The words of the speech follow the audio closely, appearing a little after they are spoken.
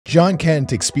John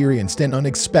Kent experienced an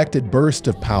unexpected burst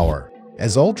of power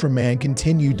as Ultraman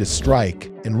continued to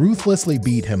strike and ruthlessly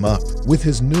beat him up with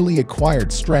his newly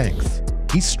acquired strength.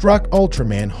 He struck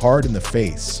Ultraman hard in the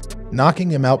face, knocking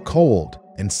him out cold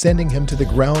and sending him to the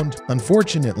ground.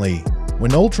 Unfortunately,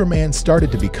 when Ultraman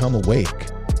started to become awake,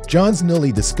 John's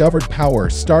newly discovered power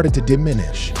started to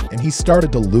diminish and he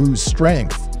started to lose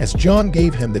strength as John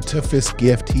gave him the toughest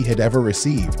gift he had ever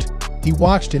received. He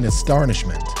watched in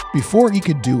astonishment. Before he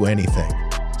could do anything,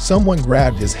 someone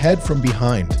grabbed his head from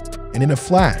behind, and in a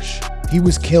flash, he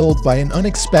was killed by an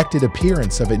unexpected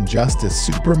appearance of Injustice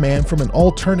Superman from an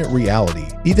alternate reality.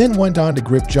 He then went on to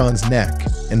grip John's neck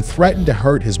and threatened to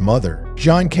hurt his mother.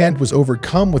 John Kent was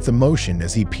overcome with emotion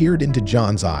as he peered into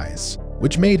John's eyes,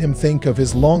 which made him think of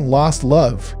his long-lost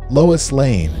love, Lois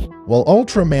Lane. While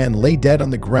Ultraman lay dead on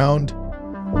the ground,